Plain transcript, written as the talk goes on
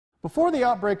Before the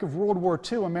outbreak of World War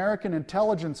II, American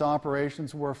intelligence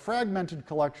operations were a fragmented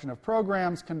collection of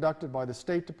programs conducted by the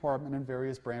State Department and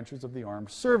various branches of the armed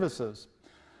services.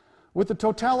 With the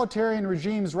totalitarian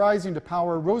regimes rising to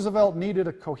power, Roosevelt needed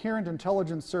a coherent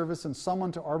intelligence service and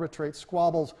someone to arbitrate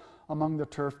squabbles among the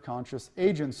turf-conscious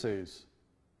agencies.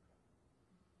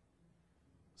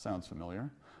 Sounds familiar.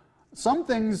 Some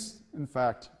things, in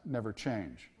fact, never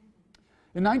change.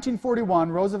 In 1941,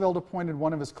 Roosevelt appointed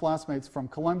one of his classmates from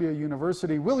Columbia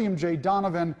University, William J.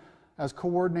 Donovan, as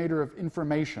Coordinator of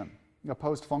Information, a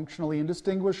post functionally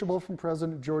indistinguishable from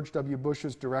President George W.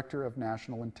 Bush's Director of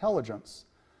National Intelligence.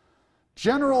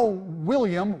 General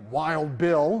William Wild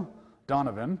Bill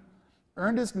Donovan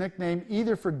earned his nickname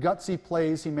either for gutsy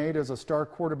plays he made as a star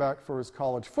quarterback for his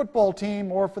college football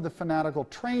team or for the fanatical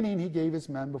training he gave his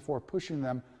men before pushing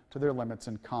them to their limits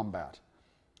in combat.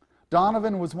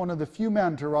 Donovan was one of the few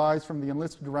men to rise from the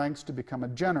enlisted ranks to become a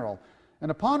general,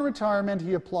 and upon retirement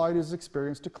he applied his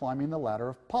experience to climbing the ladder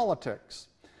of politics.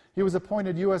 He was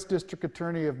appointed U.S. District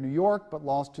Attorney of New York, but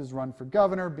lost his run for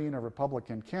governor, being a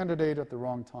Republican candidate at the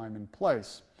wrong time and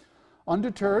place.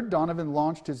 Undeterred, Donovan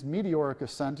launched his meteoric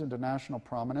ascent into national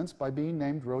prominence by being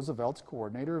named Roosevelt's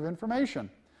Coordinator of Information.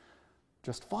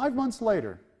 Just 5 months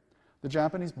later, the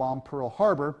Japanese bombed Pearl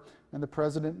Harbor, and the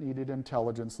president needed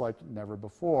intelligence like never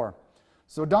before.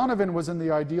 So Donovan was in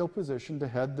the ideal position to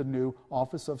head the new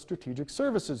Office of Strategic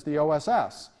Services, the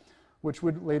OSS, which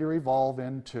would later evolve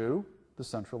into the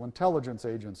Central Intelligence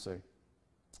Agency.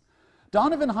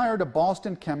 Donovan hired a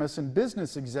Boston chemist and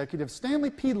business executive, Stanley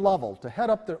P. Lovell, to head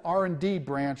up the R&D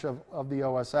branch of the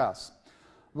OSS.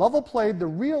 Lovell played the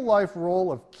real-life role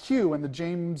of Q in the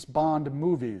James Bond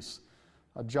movies,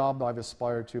 a job I've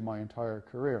aspired to my entire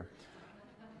career.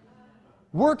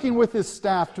 Working with his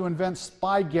staff to invent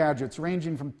spy gadgets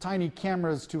ranging from tiny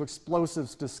cameras to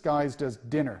explosives disguised as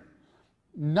dinner.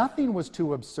 Nothing was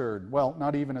too absurd. Well,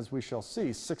 not even, as we shall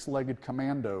see, six-legged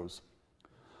commandos.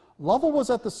 Lovell was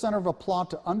at the center of a plot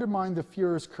to undermine the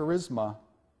Fuhrer's charisma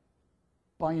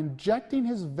by injecting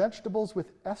his vegetables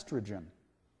with estrogen,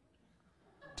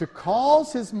 to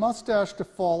cause his mustache to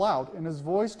fall out and his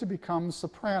voice to become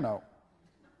soprano.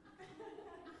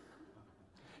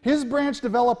 His branch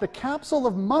developed a capsule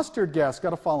of mustard gas,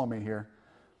 got to follow me here,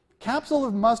 capsule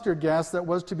of mustard gas that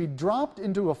was to be dropped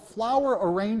into a flower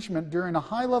arrangement during a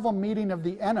high-level meeting of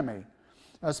the enemy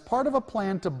as part of a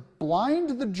plan to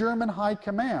blind the German high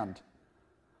command,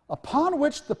 upon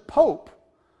which the Pope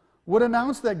would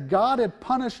announce that God had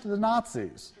punished the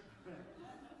Nazis,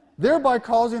 thereby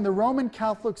causing the Roman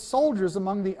Catholic soldiers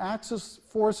among the Axis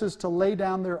forces to lay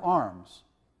down their arms.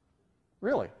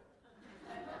 Really?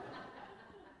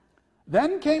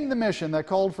 Then came the mission that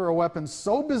called for a weapon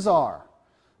so bizarre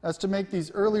as to make these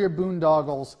earlier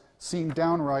boondoggles seem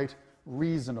downright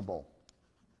reasonable.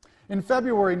 In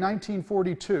February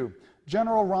 1942,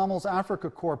 General Rommel's Africa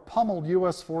Corps pummeled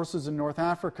U.S. forces in North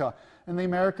Africa, and the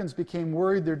Americans became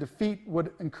worried their defeat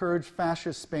would encourage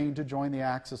fascist Spain to join the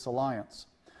Axis alliance.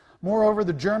 Moreover,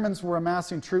 the Germans were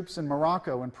amassing troops in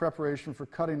Morocco in preparation for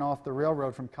cutting off the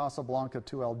railroad from Casablanca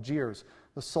to Algiers,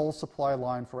 the sole supply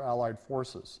line for Allied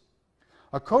forces.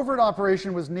 A covert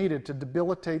operation was needed to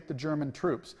debilitate the German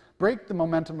troops, break the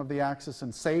momentum of the Axis,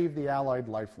 and save the Allied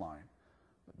lifeline.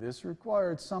 But this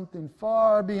required something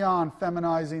far beyond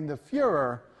feminizing the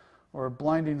Führer or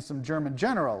blinding some German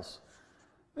generals.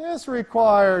 This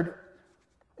required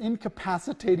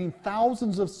incapacitating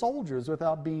thousands of soldiers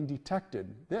without being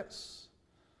detected. This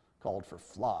called for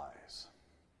flies.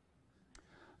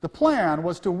 The plan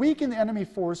was to weaken the enemy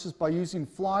forces by using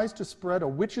flies to spread a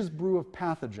witch's brew of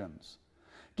pathogens.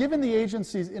 Given the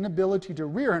agency's inability to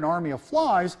rear an army of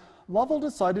flies, Lovell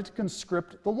decided to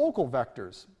conscript the local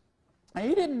vectors. Now,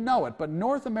 he didn't know it, but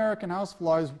North American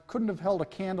houseflies couldn't have held a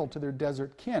candle to their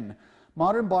desert kin.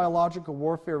 Modern biological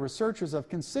warfare researchers have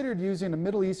considered using a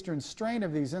Middle Eastern strain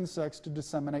of these insects to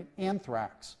disseminate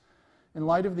anthrax, in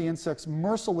light of the insect's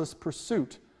merciless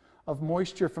pursuit of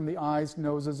moisture from the eyes,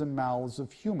 noses, and mouths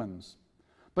of humans.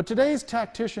 But today's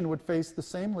tactician would face the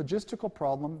same logistical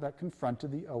problem that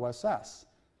confronted the OSS.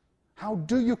 How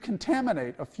do you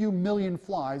contaminate a few million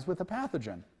flies with a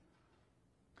pathogen?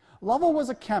 Lovell was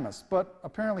a chemist, but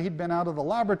apparently he'd been out of the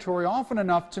laboratory often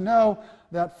enough to know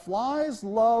that flies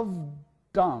love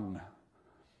dung.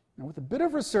 And with a bit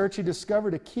of research, he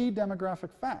discovered a key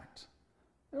demographic fact.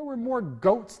 There were more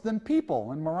goats than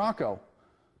people in Morocco.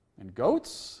 And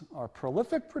goats are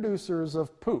prolific producers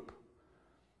of poop.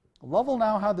 Lovell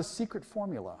now had the secret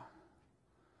formula.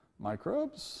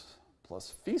 Microbes plus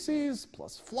feces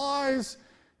plus flies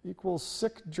equals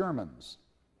sick Germans.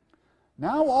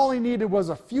 Now all he needed was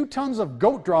a few tons of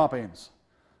goat droppings,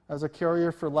 as a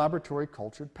carrier for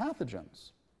laboratory-cultured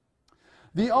pathogens.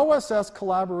 The OSS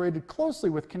collaborated closely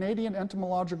with Canadian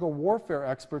entomological warfare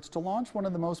experts to launch one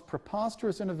of the most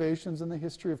preposterous innovations in the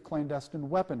history of clandestine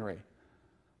weaponry: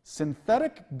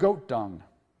 synthetic goat dung.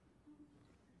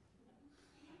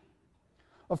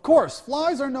 Of course,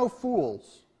 flies are no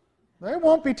fools. They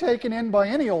won't be taken in by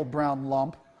any old brown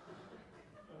lump.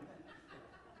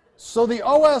 So the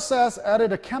OSS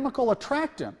added a chemical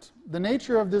attractant. The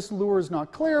nature of this lure is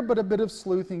not clear, but a bit of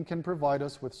sleuthing can provide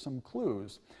us with some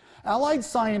clues. Allied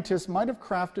scientists might have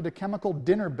crafted a chemical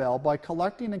dinner bell by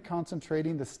collecting and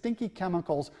concentrating the stinky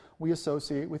chemicals we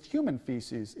associate with human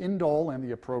feces, indole and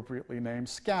the appropriately named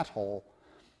scat hole.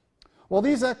 While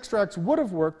these extracts would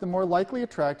have worked, the more likely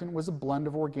attractant was a blend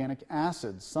of organic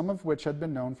acids, some of which had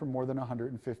been known for more than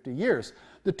 150 years.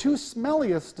 The two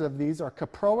smelliest of these are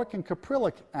caproic and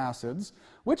caprylic acids,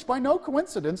 which by no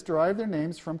coincidence derive their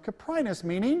names from caprinus,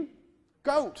 meaning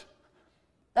goat.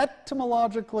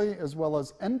 Etymologically as well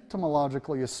as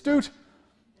entomologically astute,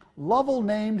 Lovell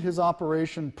named his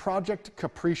operation Project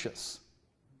Capricious.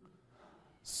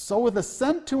 So with a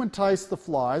scent to entice the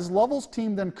flies, Lovell's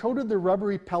team then coated the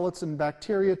rubbery pellets in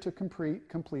bacteria to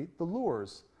complete the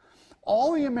lures.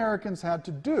 All the Americans had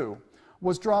to do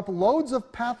was drop loads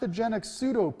of pathogenic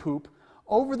pseudo-poop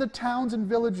over the towns and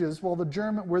villages where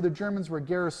the Germans were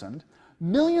garrisoned.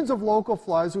 Millions of local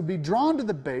flies would be drawn to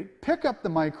the bait, pick up the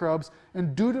microbes,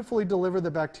 and dutifully deliver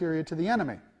the bacteria to the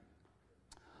enemy.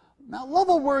 Now,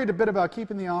 Lovell worried a bit about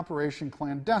keeping the operation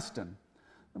clandestine.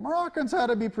 The Moroccans had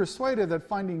to be persuaded that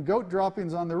finding goat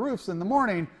droppings on the roofs in the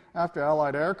morning after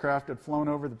Allied aircraft had flown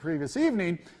over the previous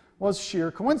evening was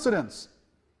sheer coincidence.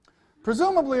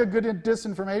 Presumably, a good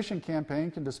disinformation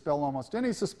campaign can dispel almost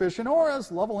any suspicion, or, as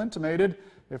Lovell intimated,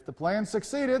 if the plan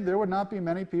succeeded, there would not be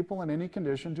many people in any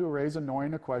condition to raise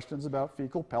annoying questions about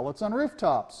fecal pellets on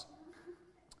rooftops.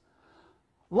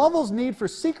 Lovell's need for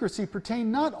secrecy pertained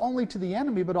not only to the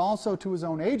enemy, but also to his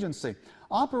own agency.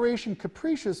 Operation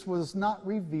Capricious was not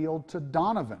revealed to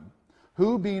Donovan,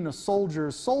 who, being a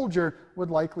soldier's soldier,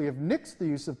 would likely have nixed the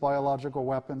use of biological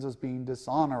weapons as being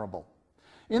dishonorable.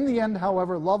 In the end,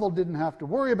 however, Lovell didn't have to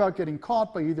worry about getting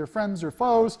caught by either friends or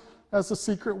foes, as the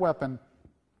secret weapon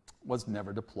was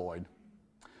never deployed.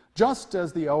 Just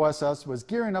as the OSS was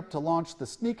gearing up to launch the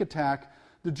sneak attack,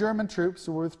 the German troops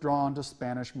were withdrawn to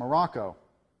Spanish Morocco.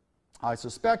 I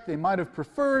suspect they might have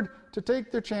preferred to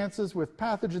take their chances with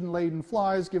pathogen-laden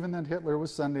flies, given that Hitler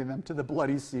was sending them to the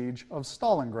bloody siege of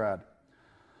Stalingrad.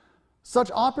 Such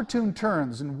opportune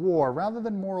turns in war, rather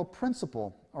than moral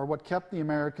principle, are what kept the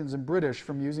Americans and British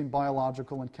from using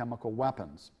biological and chemical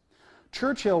weapons.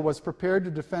 Churchill was prepared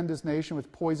to defend his nation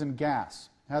with poison gas,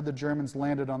 had the Germans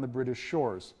landed on the British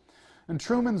shores. And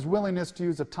Truman's willingness to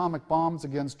use atomic bombs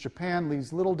against Japan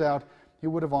leaves little doubt he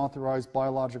would have authorized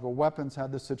biological weapons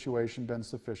had the situation been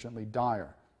sufficiently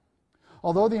dire.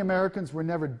 Although the Americans were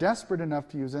never desperate enough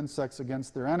to use insects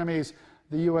against their enemies,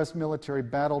 the U.S. military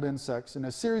battled insects in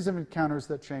a series of encounters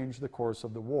that changed the course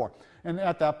of the war. And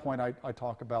at that point, I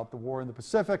talk about the war in the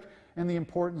Pacific and the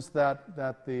importance that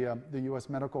the U.S.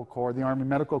 Medical Corps, the Army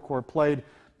Medical Corps, played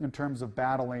in terms of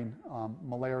battling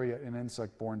malaria and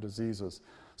insect-borne diseases.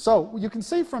 So you can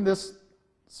see from this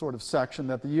sort of section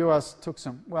that the U.S. took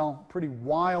some, well, pretty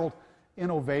wild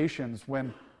innovations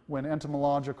when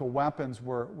entomological weapons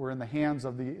were in the hands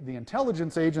of the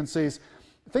intelligence agencies.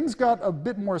 Things got a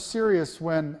bit more serious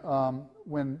when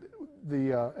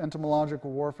the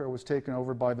entomological warfare was taken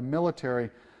over by the military.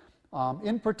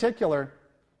 In particular,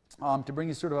 to bring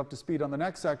you sort of up to speed on the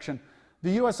next section,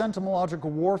 the U.S.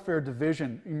 Entomological Warfare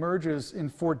Division emerges in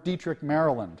Fort Detrick,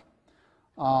 Maryland,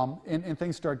 and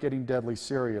things start getting deadly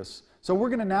serious. So we're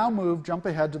going to now jump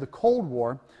ahead to the Cold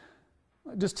War.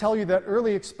 Just tell you that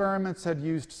early experiments had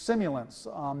used simulants,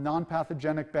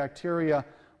 non-pathogenic bacteria,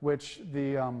 which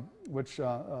the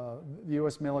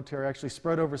U.S. military actually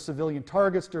spread over civilian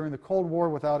targets during the Cold War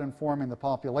without informing the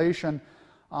population.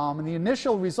 And the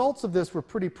initial results of this were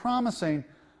pretty promising,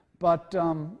 but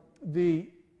the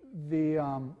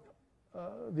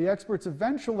experts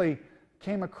eventually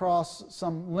came across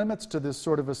some limits to this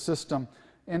sort of a system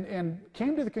and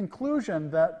came to the conclusion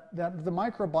that the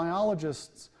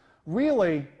microbiologists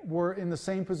really were in the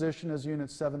same position as Unit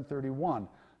 731,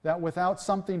 that without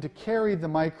something to carry the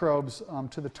microbes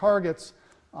to the targets,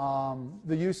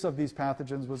 the use of these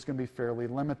pathogens was going to be fairly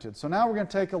limited. So now we're going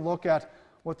to take a look at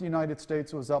what the United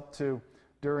States was up to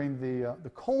during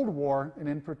the Cold War, and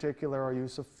in particular our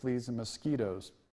use of fleas and mosquitoes.